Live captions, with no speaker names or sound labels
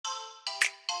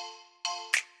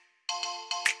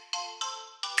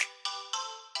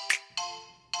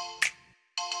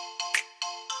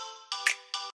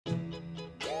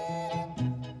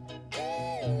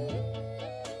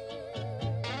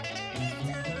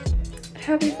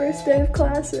Happy first day of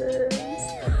classes.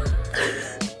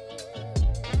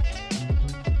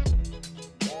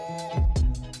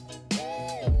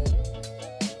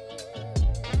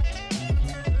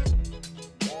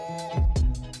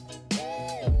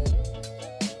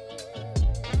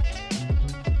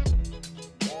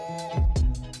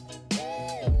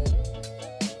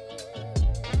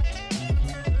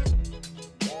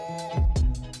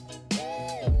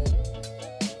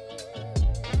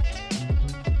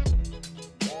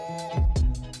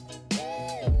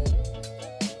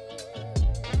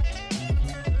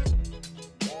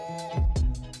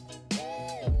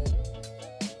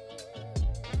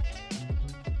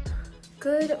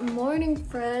 Good morning,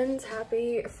 friends.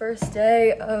 Happy first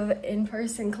day of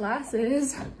in-person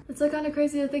classes. It's like kind of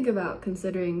crazy to think about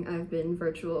considering I've been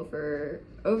virtual for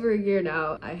over a year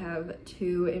now. I have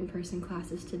 2 in-person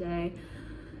classes today.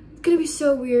 It's gonna be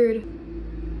so weird.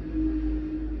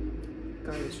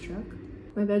 Garbage truck.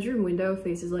 My bedroom window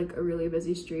faces like a really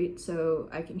busy street, so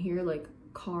I can hear like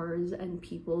cars and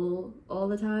people all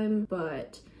the time.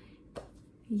 But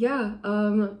yeah,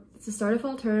 it's the start of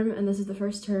fall term and this is the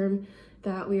first term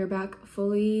that we are back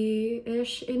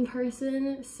fully-ish in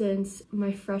person since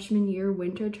my freshman year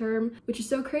winter term, which is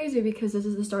so crazy because this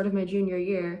is the start of my junior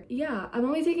year. Yeah, I'm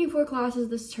only taking 4 classes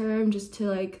this term just to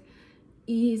like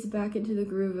ease back into the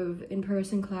groove of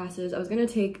in-person classes. I was gonna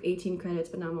take 18 credits,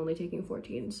 but now I'm only taking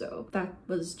 14, so that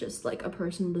was just like a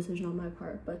personal decision on my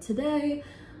part. But today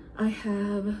I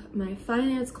have my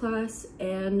finance class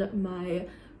and my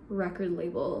record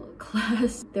label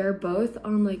class. They're both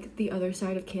on like the other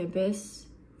side of campus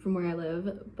from where I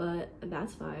live, but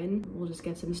that's fine. We'll just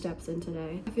get some steps in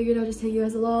today. I figured I'll just take you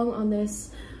guys along on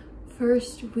this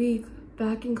first week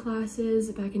back in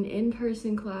classes, back in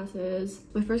in-person classes.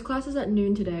 My first class is at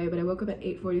noon today, but I woke up at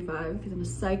 8:45 because I'm a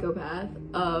psychopath.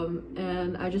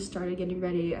 And I just started getting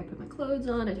ready. I put my clothes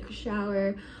on, I took a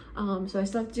shower. So I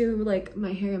still have to do like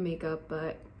my hair and makeup,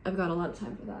 but I've got a lot of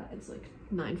time for that. It's like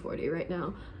 9:40 right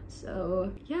now.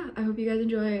 So yeah, I hope you guys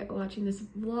enjoy watching this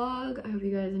vlog. I hope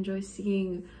you guys enjoy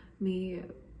seeing me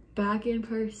back in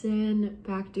person,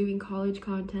 back doing college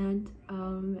content.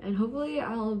 And hopefully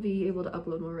I'll be able to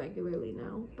upload more regularly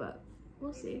now, but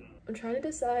we'll see. I'm trying to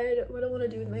decide what I want to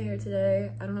do with my hair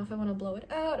today. I don't know if I want to blow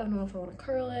it out, I don't know if I want to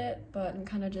curl it, but I'm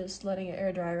kind of just letting it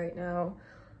air dry right now.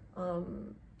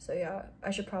 So yeah,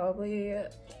 I should probably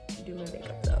do my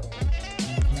makeup though.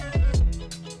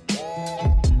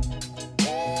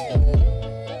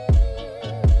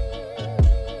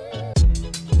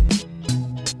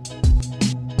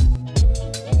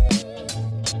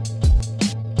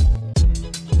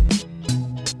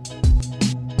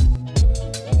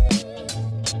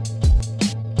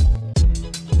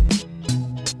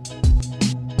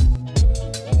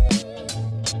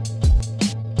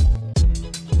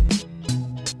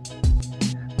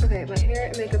 My hair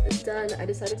and makeup is done. I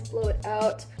decided to blow it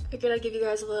out. Figured I'd give you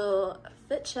guys a little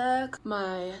fit check.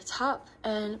 My top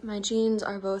and my jeans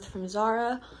are both from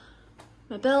Zara.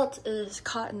 My belt is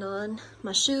Cotton On.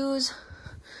 My shoes,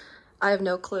 I have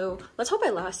no clue. Let's hope I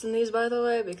last in these, by the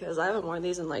way, because I haven't worn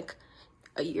these in like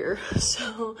a year.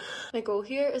 So my goal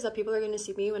here is that people are going to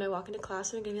see me when I walk into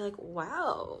class and are going to be like,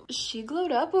 wow, she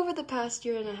glowed up over the past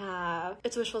 1.5 years.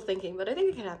 It's wishful thinking, but I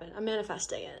think it can happen. I'm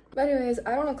manifesting it. But anyways,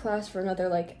 I don't have class for another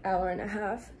like 1.5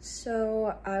 hours.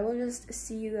 So I will just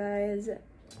see you guys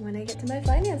when I get to my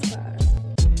finance class.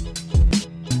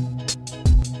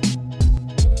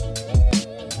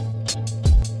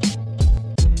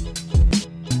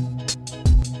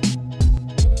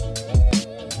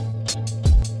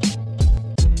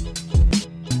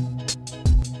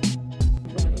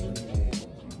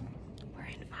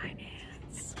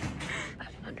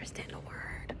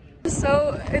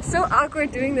 So it's so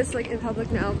awkward doing this like in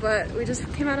public now, but we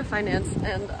just came out of finance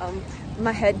and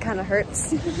my head kind of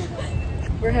hurts.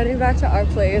 We're heading back to our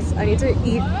place. I need to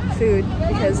eat food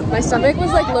because my stomach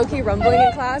was like low-key rumbling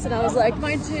in class and I was like,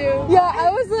 mine too. Yeah,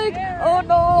 I was like, oh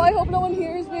no, I hope no one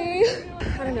hears me.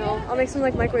 I don't know, I'll make some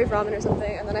like microwave ramen or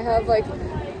something, and then I have like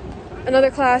another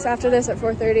class after this at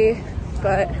 4:30,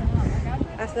 but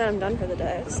after that I'm done for the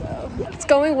day. So it's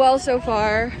going well so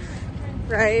far,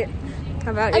 right?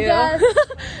 How about you?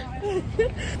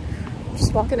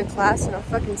 Just walking to class and a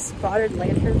fucking spotted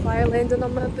lanternfly landed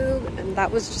on my boob, and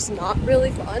that was just not really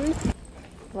fun.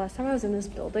 The last time I was in this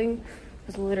building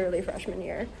was literally freshman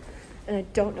year, and I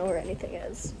don't know where anything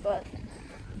is, but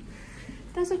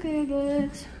that's okay, I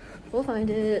guess. We'll find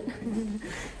it.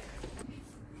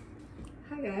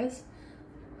 Hi, guys.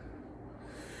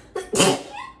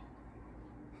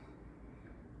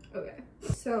 Okay.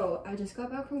 So I just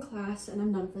got back from class and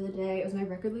I'm done for the day. It was my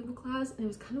record label class and it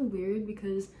was kind of weird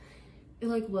because it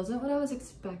like wasn't what I was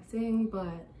expecting, but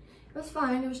it was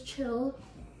fine. It was chill.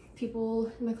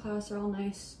 People in my class are all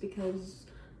nice because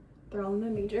they're all in my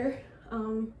major.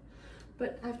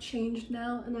 But I've changed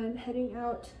now and I'm heading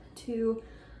out to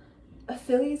a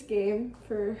Phillies game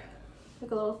for like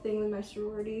a little thing with my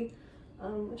sorority,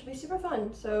 which will be super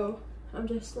fun. So I'm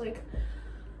just like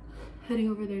heading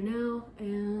over there now,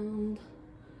 and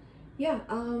yeah,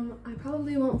 I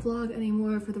probably won't vlog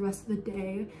anymore for the rest of the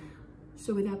day.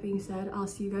 So with that being said, I'll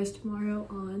see you guys tomorrow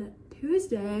on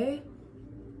Tuesday.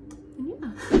 And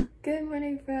yeah. Good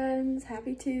morning, friends.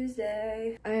 Happy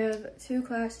Tuesday. I have 2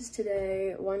 classes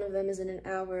today. One of them is in an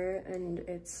hour and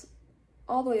it's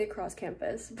all the way across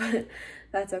campus, but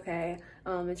that's okay.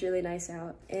 It's really nice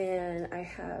out. And I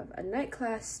have a night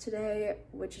class today,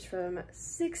 which is from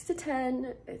 6 to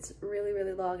 10. It's really,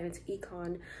 really long and it's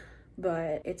econ,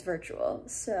 but it's virtual.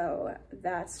 So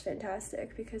that's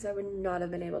fantastic because I would not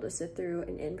have been able to sit through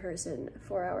an in-person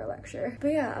 4-hour lecture.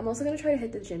 But yeah, I'm also gonna try to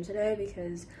hit the gym today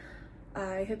because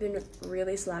I have been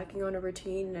really slacking on a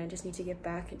routine and I just need to get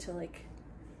back into like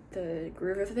the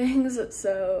groove of things.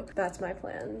 So that's my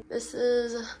plan. This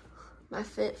is my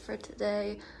fit for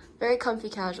today. Very comfy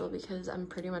casual because I'm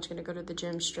pretty much gonna go to the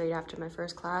gym straight after my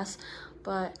first class.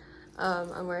 But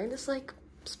I'm wearing this like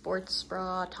sports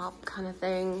bra top kind of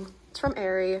thing. It's from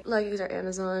Aerie. Leggings are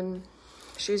Amazon.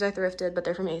 Shoes I thrifted, but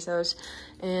they're from ASOS.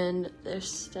 And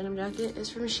this denim jacket is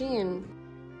from Shein.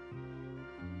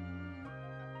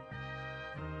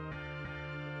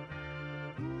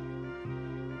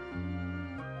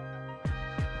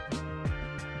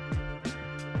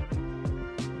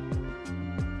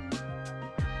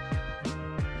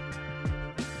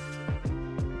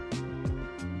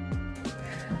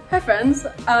 Hi friends,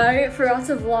 I forgot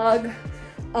to vlog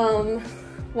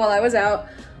while I was out,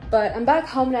 but I'm back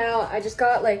home now. I just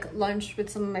got like lunch with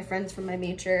some of my friends from my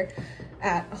major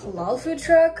at a halal food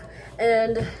truck,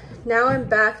 and now I'm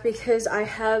back because I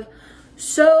have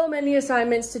so many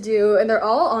assignments to do, and they're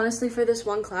all honestly for this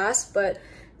one class, but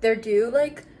they're due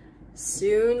like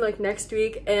soon, like next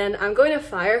week, and I'm going to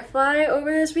Firefly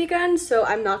over this weekend, so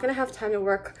I'm not gonna have time to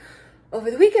work over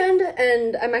the weekend,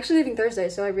 and I'm actually leaving Thursday,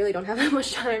 so I really don't have that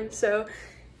much time. So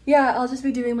yeah, I'll just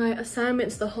be doing my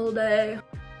assignments the whole day.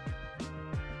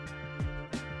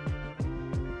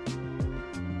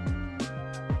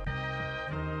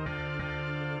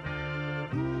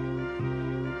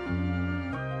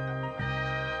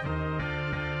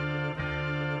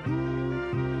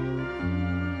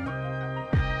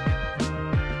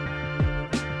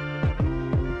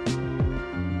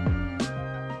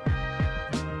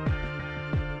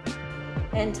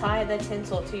 And tie the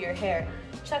tinsel to your hair.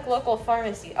 Check local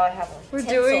pharmacy. Oh, I have one.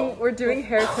 We're doing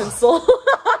hair tinsel.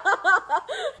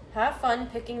 Have fun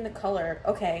picking the color.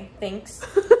 Okay, thanks.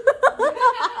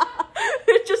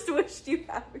 I just wished you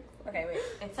happy. Okay, wait.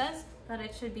 It says that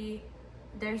it should be,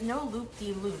 there's no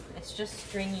loop-de-loop. It's just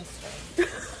stringy string.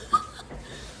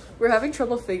 We're having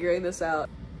trouble figuring this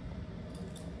out.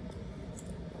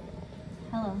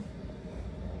 Hello.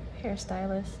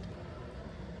 Hairstylist.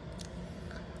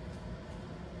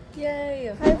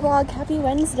 Yay! Hi vlog, happy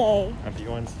Wednesday. Happy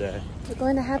Wednesday. We're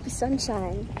going to Happy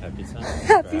Sunshine. Happy Sunshine.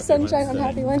 Happy Sunshine on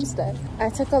Happy Wednesday. I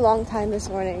took a long time this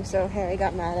morning, so Harry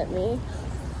got mad at me.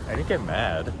 I didn't get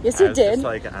mad. Yes, you did. Just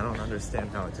like, I don't understand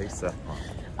how it takes that long.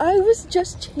 I was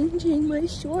just changing my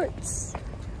shorts.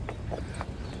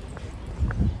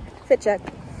 Fit check.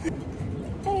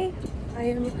 Hey, I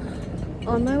am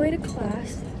on my way to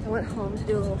class. I went home to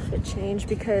do a little fit change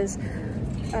because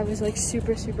I was like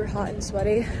super hot and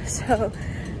sweaty. So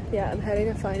yeah, I'm heading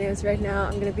to finance right now.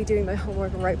 I'm gonna be doing my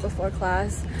homework right before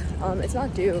class. It's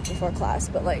not due before class,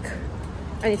 but like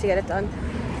I need to get it done.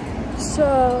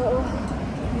 So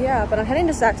yeah, but I'm heading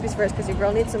to Saxby's first because your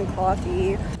girl needs some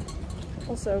coffee.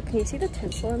 Also, can you see the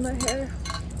tinsel in my hair?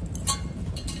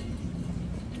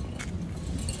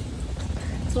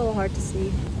 It's a little hard to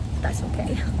see, but that's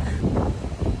okay.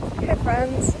 Hey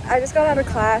friends, I just got out of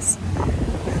class.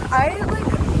 I like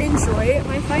enjoy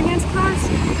my finance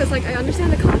class because like I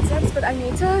understand the concepts, but I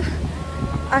need to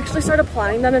actually start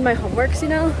applying them in my homeworks, you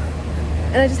know?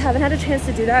 And I just haven't had a chance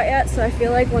to do that yet, so I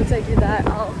feel like once I do that,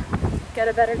 I'll get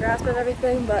a better grasp of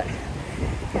everything. But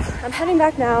yeah, I'm heading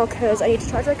back now because I need to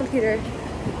charge my computer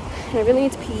and I really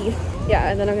need to pee.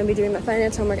 Yeah, and then I'm gonna be doing my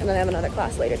finance homework, and then I have another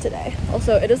class later today.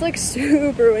 Also, it is like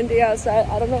super windy outside.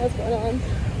 I don't know what's going on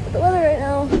with the weather right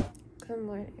now. Good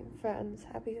morning, friends.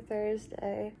 Happy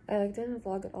Thursday. I like didn't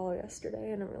vlog at all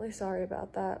yesterday, and I'm really sorry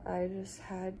about that. I just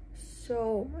had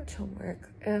so much homework.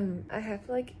 I have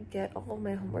to like get all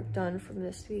my homework done from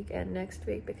this week and next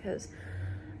week because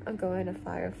I'm going to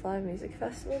Firefly Music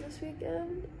Festival this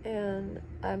weekend, and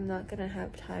I'm not gonna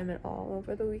have time at all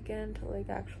over the weekend to like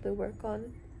actually work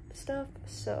on stuff,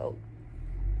 so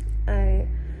I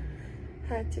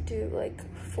had to do like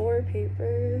 4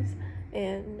 papers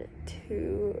and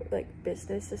 2 like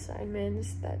business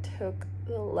assignments that took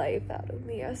the life out of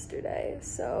me yesterday.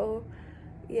 So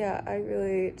yeah, I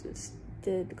really just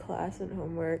did class and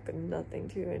homework and nothing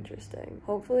too interesting.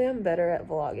 Hopefully I'm better at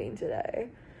vlogging today,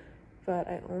 but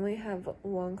I only have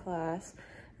 1 class,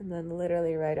 and then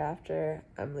literally right after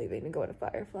I'm leaving to go to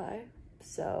Firefly.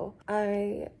 So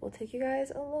I will take you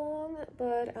guys along,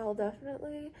 but I'll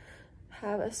definitely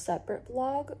have a separate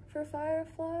vlog for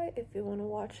Firefly if you want to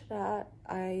watch that.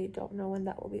 I don't know when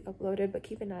that will be uploaded, but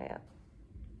keep an eye out.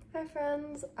 Hi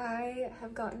friends, I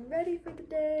have gotten ready for the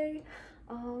day.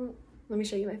 Let me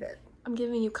show you my fit. I'm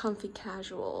giving you comfy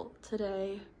casual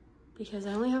today because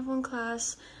I only have 1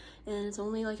 class and it's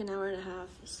only like an hour and a half.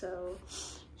 So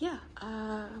yeah,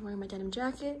 I'm wearing my denim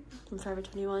jacket from Forever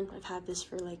 21. I've had this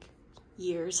for like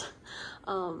years.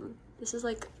 This is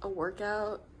like a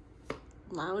workout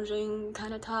lounging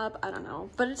kind of top, I don't know,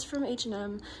 but it's from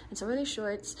H&M. It's already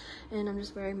shorts, and I'm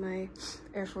just wearing my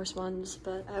Air Force Ones,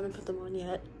 but I haven't put them on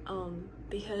yet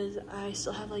because I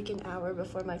still have like an hour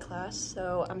before my class,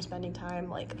 so I'm spending time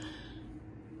like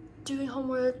doing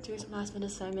homework, doing some last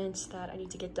minute assignments that I need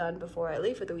to get done before I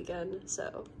leave for the weekend.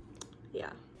 So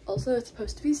yeah. Also, it's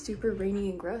supposed to be super rainy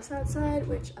and gross outside,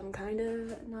 which I'm kind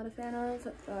of not a fan of,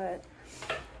 but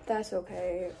that's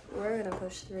okay. We're gonna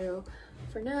push through.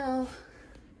 For now,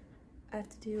 I have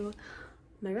to do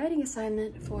my writing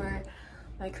assignment for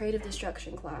my creative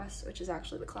destruction class, which is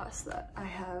actually the class that I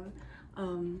have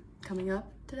coming up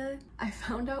today. I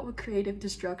found out what creative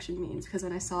destruction means because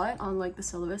when I saw it on like the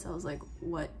syllabus, I was like,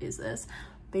 what is this?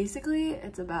 Basically,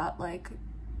 it's about like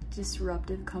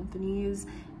disruptive companies,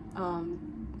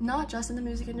 not just in the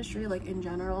music industry, like in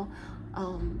general,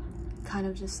 kind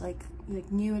of just like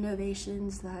new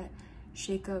innovations that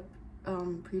shake up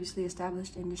previously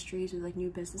established industries with like new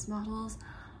business models.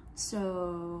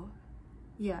 So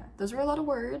yeah, those were a lot of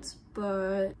words,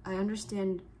 but I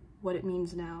understand what it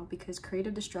means now because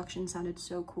creative destruction sounded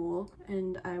so cool,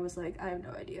 and I was like, I have no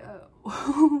idea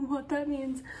what that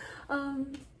means.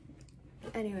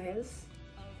 Anyways,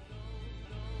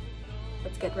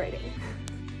 let's get writing.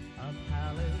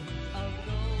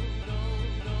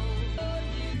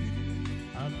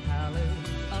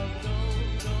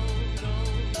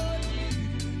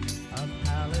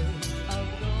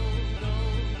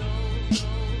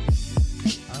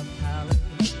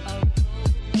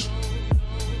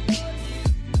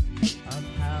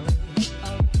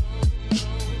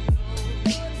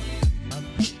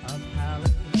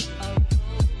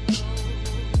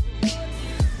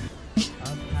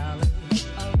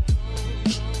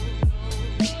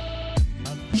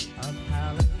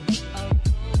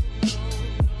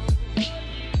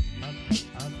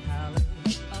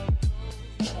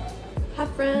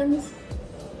 Friends.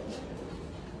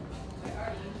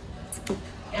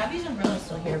 Abby's umbrella's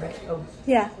still here, right? Oh,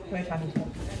 yeah. who are you talking to?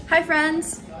 Hi,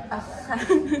 friends. Oh,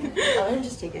 let me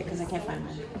just take it because I can't find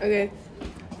mine. Okay.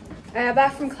 I got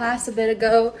back from class a bit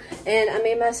ago, and I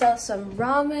made myself some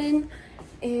ramen,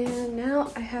 and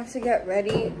now I have to get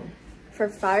ready for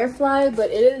Firefly, but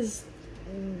it is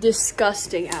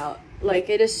disgusting out. Like,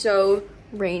 it is so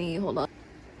rainy. Hold on.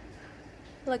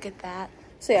 Look at that.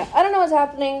 So yeah, I don't know what's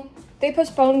happening. They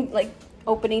postponed like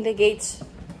opening the gates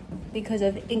because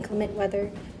of inclement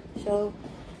weather, so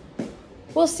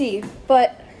we'll see.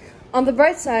 But on the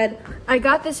bright side, I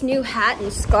got this new hat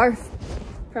and scarf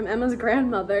from Emma's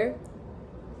grandmother.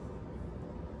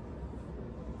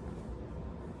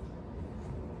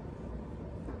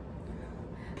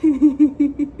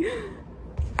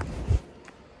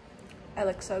 I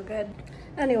look so good.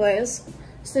 Anyways,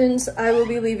 since I will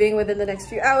be leaving within the next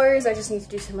few hours, I just need to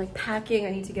do some like packing.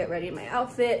 I need to get ready in my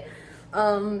outfit.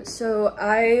 So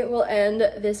I will end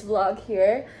this vlog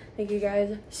here. Thank you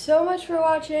guys so much for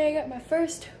watching my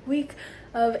first week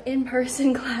of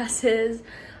in-person classes.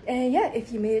 And yeah,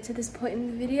 if you made it to this point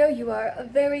in the video, you are a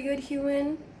very good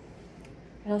human.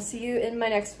 And I'll see you in my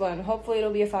next one. Hopefully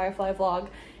it'll be a Firefly vlog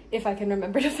if I can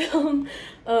remember to film.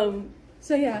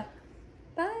 So yeah,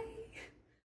 bye.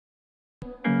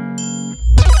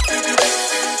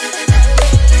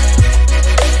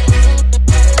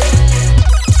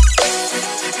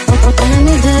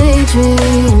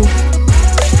 Daydream.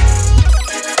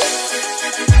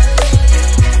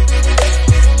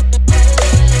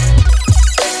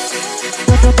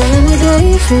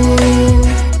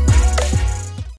 Daydream.